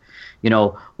chocolate.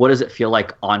 What does it feel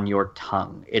like on your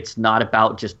tongue? It's not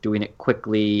about just doing it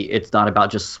quickly. It's not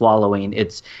about just swallowing.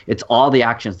 It's all the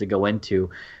actions that go into,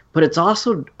 but it's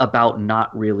also about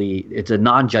it's a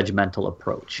non-judgmental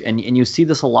approach. And you see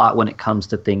this a lot when it comes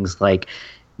to things like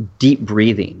deep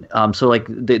breathing. So like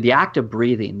the act of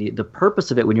breathing, the purpose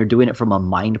of it when you're doing it from a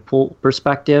mindful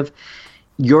perspective,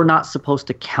 you're not supposed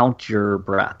to count your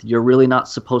breath. You're really not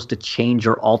supposed to change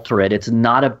or alter it.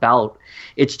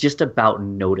 It's just about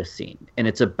noticing, and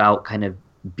it's about kind of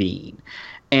being.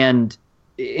 And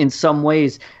in some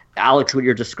ways, Alex, what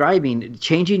you're describing,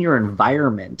 changing your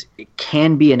environment, it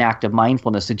can be an act of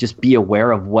mindfulness to just be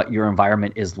aware of what your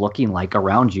environment is looking like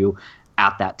around you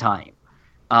at that time.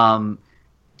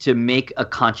 To make a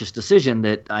conscious decision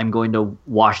that I'm going to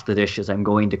wash the dishes, I'm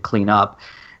going to clean up.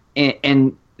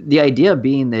 And the idea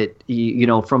being that,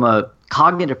 from a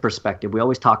cognitive perspective, we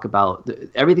always talk about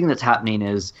everything that's happening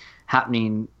is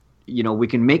happening. We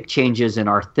can make changes in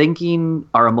our thinking,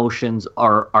 our emotions,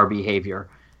 our behavior.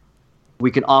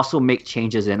 we can also make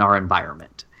changes in our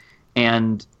environment.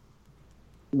 And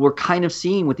we're kind of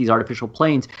seeing with these artificial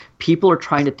planes, people are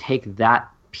trying to take that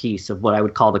piece of what I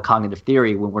would call the cognitive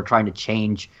theory when we're trying to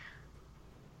change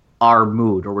our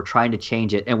mood, or we're trying to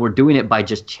change it, and we're doing it by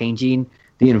just changing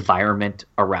the environment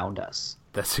around us.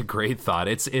 That's a great thought.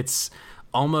 It's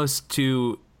almost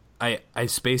to, I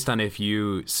spaced on if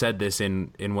you said this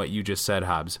in what you just said,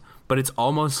 Hobbs, but it's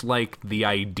almost like the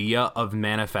idea of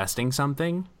manifesting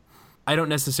something. I don't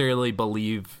necessarily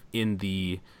believe in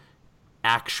the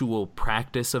actual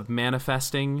practice of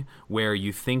manifesting, where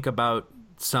you think about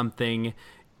something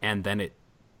and then it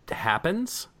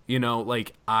happens. You know,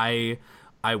 like I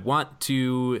want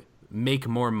to make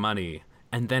more money,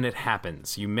 and then it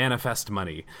happens. You manifest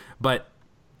money. But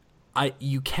I think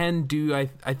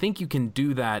you can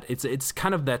do that. It's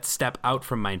kind of that step out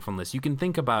from mindfulness. You can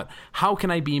think about, how can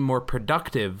I be more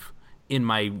productive in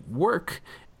my work,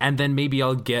 and then maybe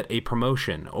I'll get a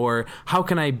promotion? Or how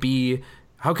can I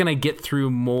get through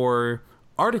more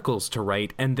articles to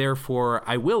write, and therefore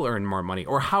I will earn more money?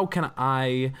 Or how can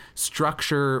I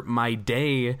structure my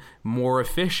day more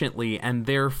efficiently and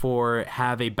therefore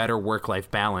have a better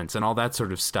work-life balance, and all that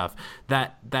sort of stuff?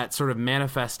 That sort of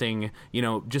manifesting,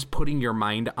 just putting your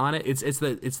mind on it. It's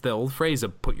the old phrase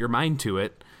of put your mind to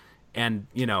it, and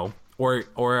or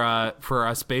for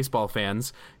us baseball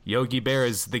fans, Yogi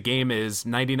Bear's the game is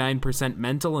 99%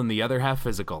 mental and the other half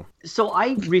physical. So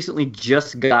I recently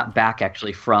just got back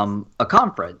actually from a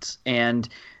conference, and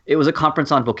it was a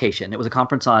conference on vocation. It was a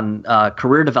conference on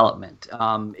career development.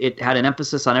 It had an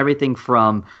emphasis on everything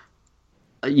from,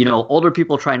 older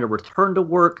people trying to return to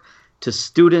work, to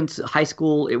students, high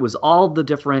school. It was all the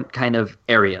different kind of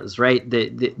areas, right?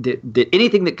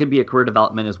 Anything that could be a career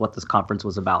development is what this conference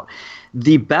was about.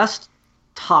 The best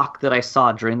talk that I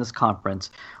saw during this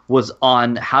conference was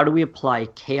on how do we apply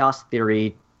chaos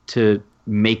theory to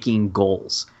making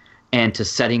goals and to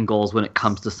setting goals when it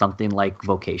comes to something like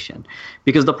vocation.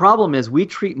 Because the problem is, we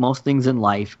treat most things in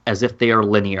life as if they are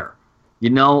linear.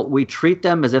 We treat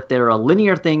them as if they're a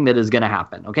linear thing that is going to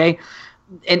happen, okay?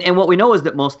 And what we know is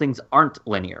that most things aren't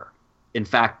linear. In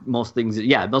fact, most things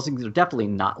are definitely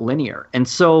not linear. And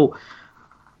so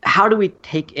how do we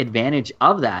take advantage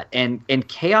of that? And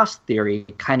chaos theory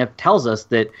kind of tells us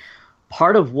that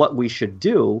part of what we should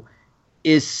do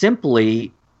is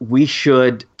simply, we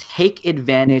should take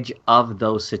advantage of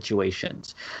those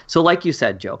situations. So like you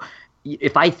said, Joe,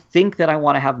 if I think that I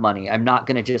want to have money, I'm not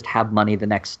going to just have money the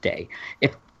next day.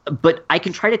 But I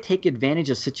can try to take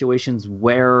advantage of situations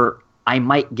where I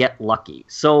might get lucky.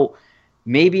 So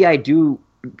maybe I do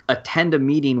attend a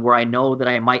meeting where I know that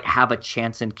I might have a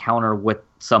chance encounter with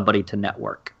somebody to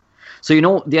network. So,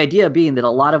 the idea being that a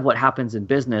lot of what happens in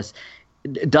business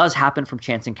does happen from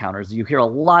chance encounters. You hear a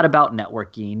lot about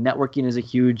networking. Networking is a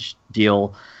huge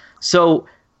deal. So,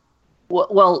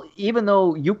 well, even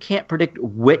though you can't predict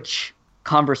which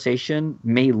conversation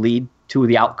may lead to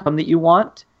the outcome that you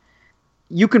want,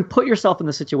 you can put yourself in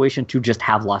the situation to just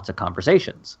have lots of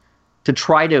conversations. To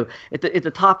try to, at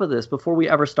the top of this, before we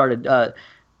ever started,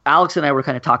 Alex and I were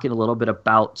kind of talking a little bit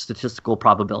about statistical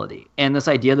probability, and this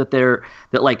idea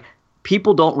that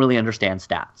people don't really understand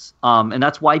stats. And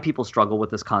that's why people struggle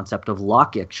with this concept of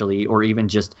luck, actually, or even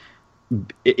just,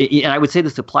 and I would say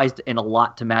this applies in a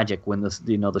lot to magic, when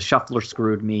the shuffler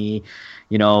screwed me,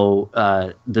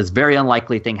 this very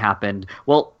unlikely thing happened.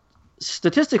 Well,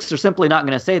 statistics are simply not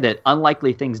going to say that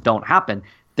unlikely things don't happen.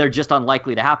 They're just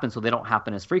unlikely to happen, so they don't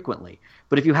happen as frequently.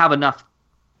 But if you have enough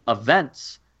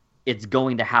events, it's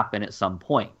going to happen at some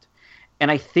point. And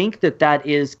I think that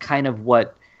is kind of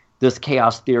what this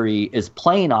chaos theory is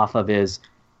playing off of, is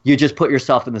you just put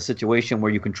yourself in the situation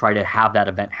where you can try to have that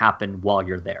event happen while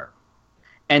you're there.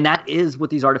 And that is what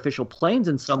these artificial planes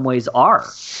in some ways are.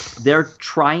 They're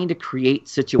trying to create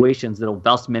situations that will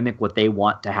best mimic what they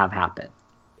want to have happen.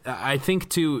 I think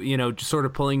too, sort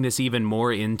of pulling this even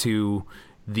more into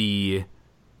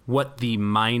what the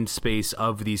mind space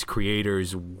of these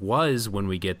creators was when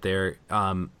we get there,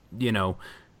 or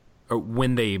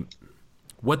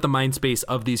what the mind space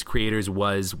of these creators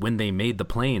was when they made the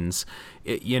planes.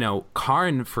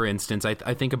 Karn, for instance,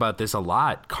 I think about this a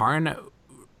lot. Karn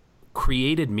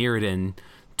created Mirrodin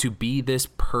to be this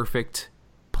perfect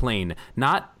plane,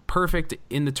 not perfect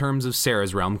in the terms of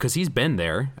Sarah's realm, because he's been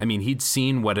there. I mean, he'd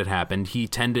seen what had happened. He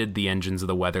tended the engines of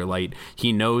the Weatherlight.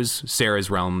 He knows Sarah's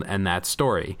realm and that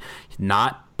story.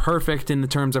 Not perfect in the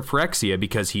terms of Phyrexia,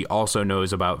 because he also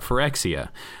knows about Phyrexia,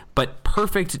 but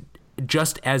perfect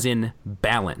just as in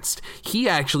balanced. He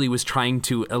actually was trying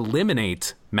to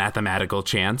eliminate mathematical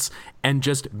chance and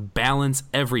just balance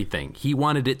everything. He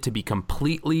wanted it to be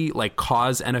completely like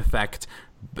cause and effect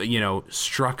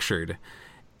structured.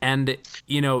 And,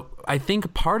 I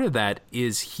think part of that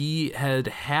is he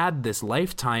had this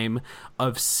lifetime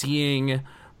of seeing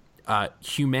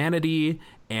humanity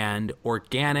and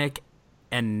organic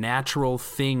and natural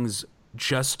things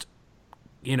just,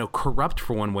 corrupt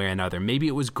for one way or another. Maybe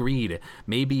it was greed.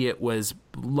 Maybe it was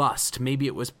lust. Maybe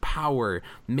it was power.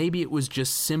 Maybe it was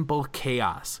just simple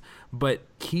chaos. But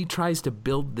he tries to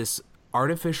build this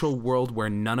artificial world where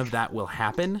none of that will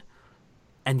happen,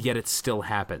 and yet it still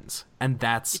happens. And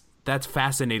that's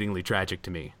fascinatingly tragic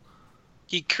to me.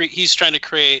 He's trying to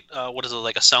create what is it,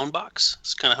 like a sound box?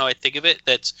 It's kind of how I think of it.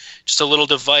 That's just a little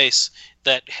device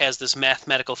that has this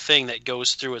mathematical thing that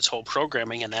goes through its whole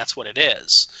programming, and that's what it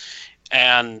is.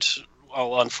 And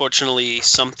unfortunately,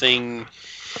 something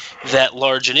that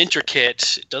large and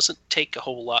intricate, it doesn't take a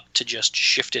whole lot to just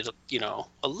shift it,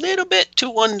 a little bit to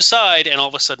one side, and all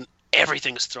of a sudden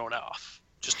everything's thrown off.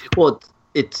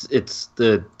 It's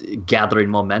the gathering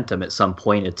momentum. At some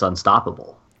point, it's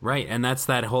unstoppable. Right, and that's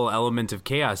that whole element of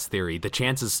chaos theory. The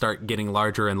chances start getting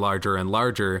larger and larger and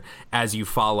larger as you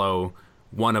follow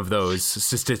one of those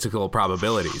statistical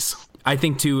probabilities. I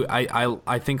think too.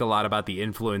 I think a lot about the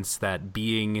influence that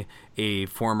being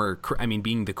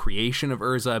being the creation of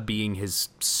Urza, being his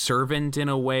servant in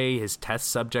a way, his test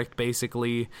subject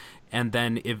basically, and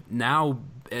then now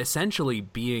essentially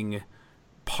being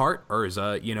part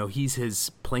Urza. He's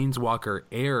his planeswalker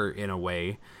heir in a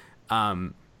way.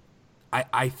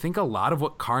 I think a lot of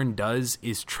what Karn does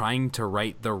is trying to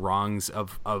right the wrongs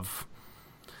of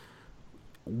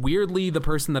weirdly the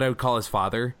person that I would call his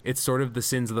father. It's sort of the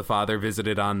sins of the father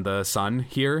visited on the son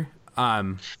here.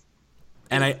 And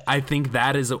I think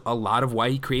that is a lot of why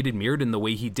he created Mirrodin the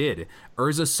way he did.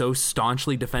 Urza so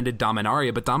staunchly defended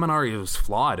Dominaria, but Dominaria was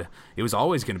flawed. It was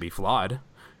always going to be flawed.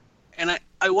 And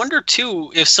I wonder,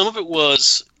 too, if some of it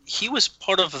was he was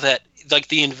part of that, like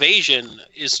the invasion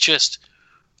is just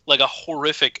like a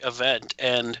horrific event,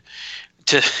 and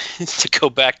to go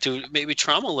back to maybe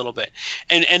trauma a little bit,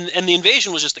 and the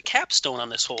invasion was just a capstone on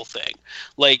this whole thing.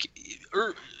 Like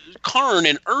Karn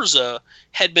and Urza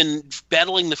had been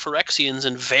battling the Phyrexians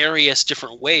in various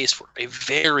different ways for a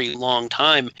very long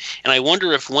time, and I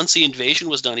wonder if once the invasion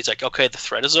was done, he's like, okay, the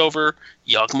threat is over,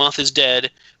 Yawgmoth is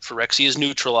dead, Phyrexia is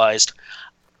neutralized.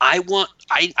 I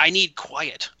need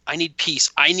quiet. I need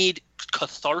peace. I need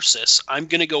catharsis. I'm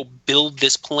going to go build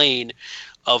this plane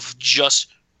of just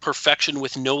perfection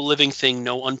with no living thing,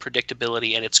 no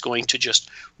unpredictability, and it's going to just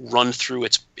run through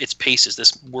its paces,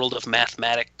 this world of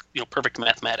perfect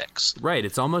mathematics. Right.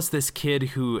 It's almost this kid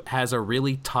who has a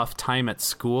really tough time at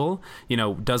school,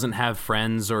 doesn't have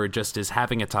friends or just is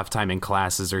having a tough time in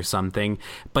classes or something,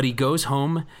 but he goes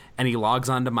home and he logs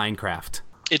on to Minecraft.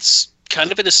 It's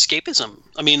kind of an escapism.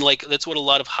 I mean, like, that's what a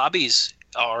lot of hobbies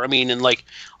are. I mean, and like,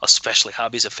 especially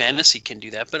hobbies of fantasy can do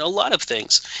that, but a lot of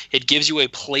things, it gives you a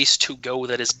place to go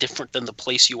that is different than the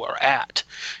place you are at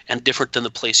and different than the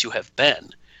place you have been.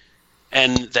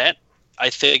 And that, I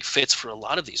think, fits for a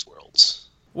lot of these worlds.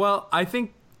 Well, I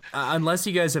think, unless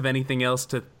you guys have anything else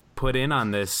to put in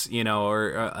on this,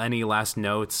 or any last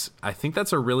notes, I think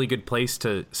that's a really good place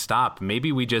to stop.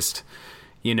 Maybe we just,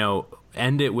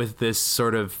 end it with this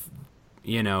sort of,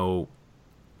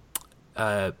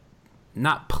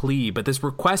 not plea, but this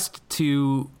request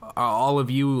to all of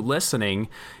you listening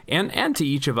and to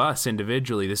each of us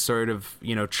individually, this sort of,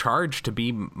 charge to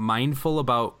be mindful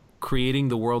about creating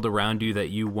the world around you that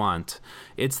you want.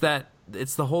 It's the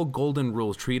whole golden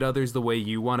rule: treat others the way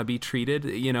you want to be treated.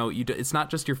 It's not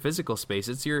just your physical space,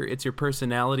 it's your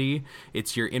personality,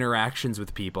 it's your interactions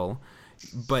with people.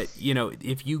 But,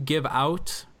 if you give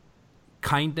out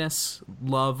kindness,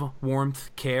 love, warmth,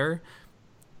 care,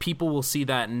 people will see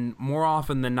that, and more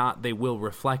often than not, they will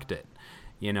reflect it.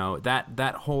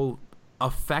 That whole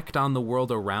effect on the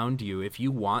world around you. If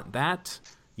you want that,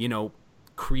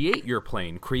 create your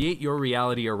plane, create your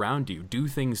reality around you, do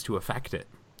things to affect it.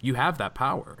 You have that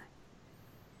power.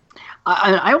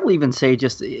 I will even say,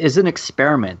 just as an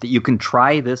experiment that you can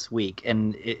try this week,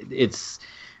 and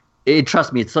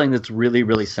trust me, it's something that's really,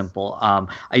 really simple.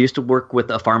 I used to work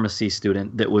with a pharmacy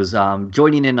student that was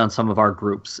joining in on some of our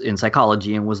groups in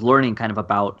psychology and was learning kind of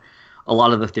about a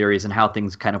lot of the theories and how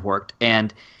things kind of worked.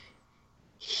 And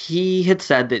he had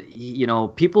said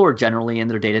that, people are generally in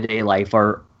their day-to-day life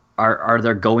are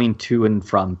they're going to and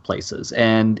from places.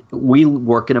 And we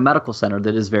work in a medical center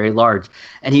that is very large.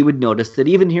 And he would notice that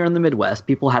even here in the Midwest,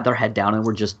 people had their head down and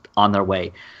were just on their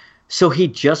way. So he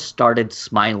just started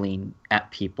smiling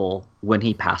at people when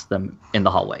he passed them in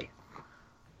the hallway.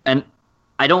 And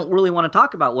I don't really want to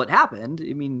talk about what happened.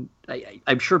 I mean,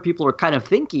 I'm sure people are kind of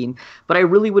thinking, but I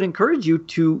really would encourage you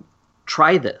to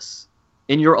try this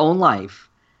in your own life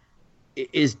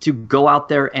is to go out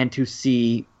there and to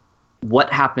see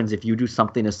what happens if you do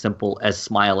something as simple as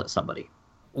smile at somebody.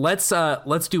 Let's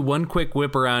do one quick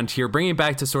whip around here, bringing it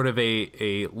back to sort of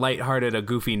a lighthearted, a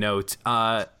goofy note.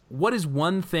 What is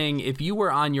one thing, if you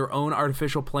were on your own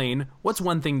artificial plane, what's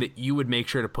one thing that you would make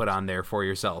sure to put on there for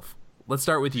yourself? Let's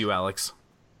start with you, Alex.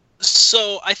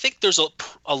 So I think there's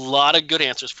a lot of good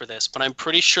answers for this, but I'm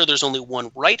pretty sure there's only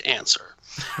one right answer.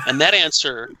 And that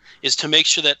answer is to make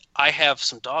sure that I have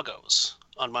some doggos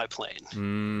on my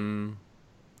plane.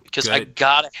 Because good. I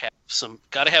gotta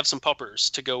have some puppers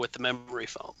to go with the memory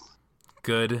foam.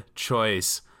 Good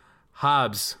choice.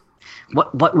 Hobbs.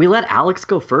 What we let Alex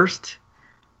go first?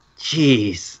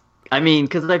 Jeez. I mean,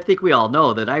 because I think we all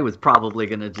know that I was probably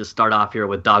going to just start off here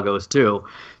with doggos too.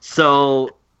 So,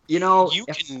 you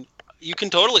can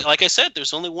totally, like I said,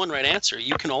 there's only one right answer.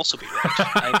 You can also be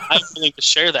right. I'm willing to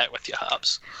share that with you,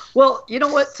 Hobbs. Well, you know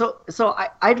what? So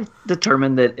I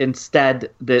determined that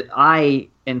instead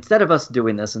of us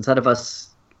doing this, instead of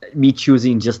me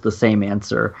choosing just the same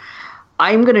answer,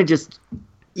 I'm going to just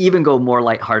even go more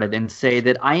lighthearted and say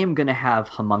that I am going to have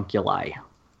homunculi.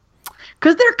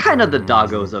 Because they're kind of the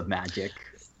doggos of magic.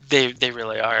 They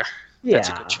really are. Yeah. That's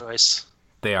a good choice.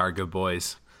 They are good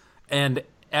boys. And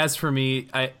as for me,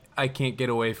 I can't get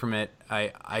away from it.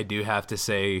 I do have to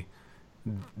say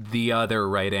the other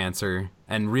right answer,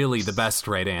 and really the best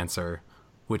right answer,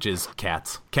 which is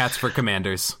cats. Cats for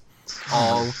commanders.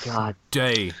 All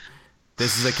day.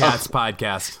 This is a cats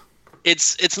podcast.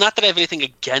 It's not that I have anything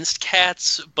against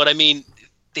cats, but I mean,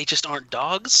 they just aren't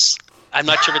dogs. I'm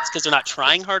not sure if it's because they're not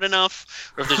trying hard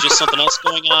enough, or if there's just something else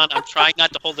going on. I'm trying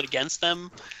not to hold it against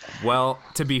them. Well,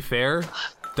 to be fair,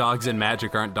 dogs in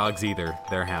Magic aren't dogs either.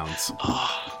 They're hounds.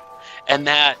 Oh, and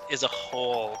that is a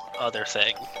whole other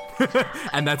thing.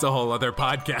 And that's a whole other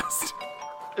podcast.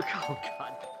 Oh,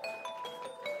 God.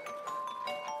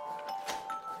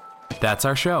 That's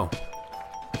our show.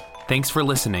 Thanks for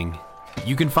listening.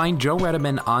 You can find Joe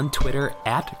Redeman on Twitter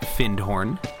at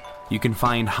Findhorn. You can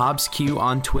find Hobbs Q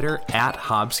on Twitter at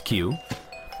Hobbs Q.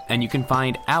 And you can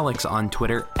find Alex on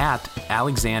Twitter at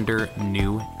Alexander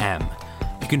New M.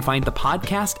 You can find the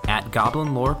podcast at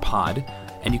Goblin Lore Pod.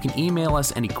 And you can email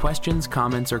us any questions,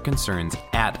 comments, or concerns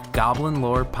at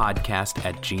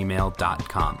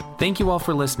goblinlorepodcast@gmail.com. Thank you all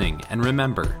for listening. And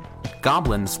remember,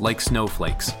 goblins, like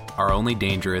snowflakes, are only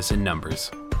dangerous in numbers.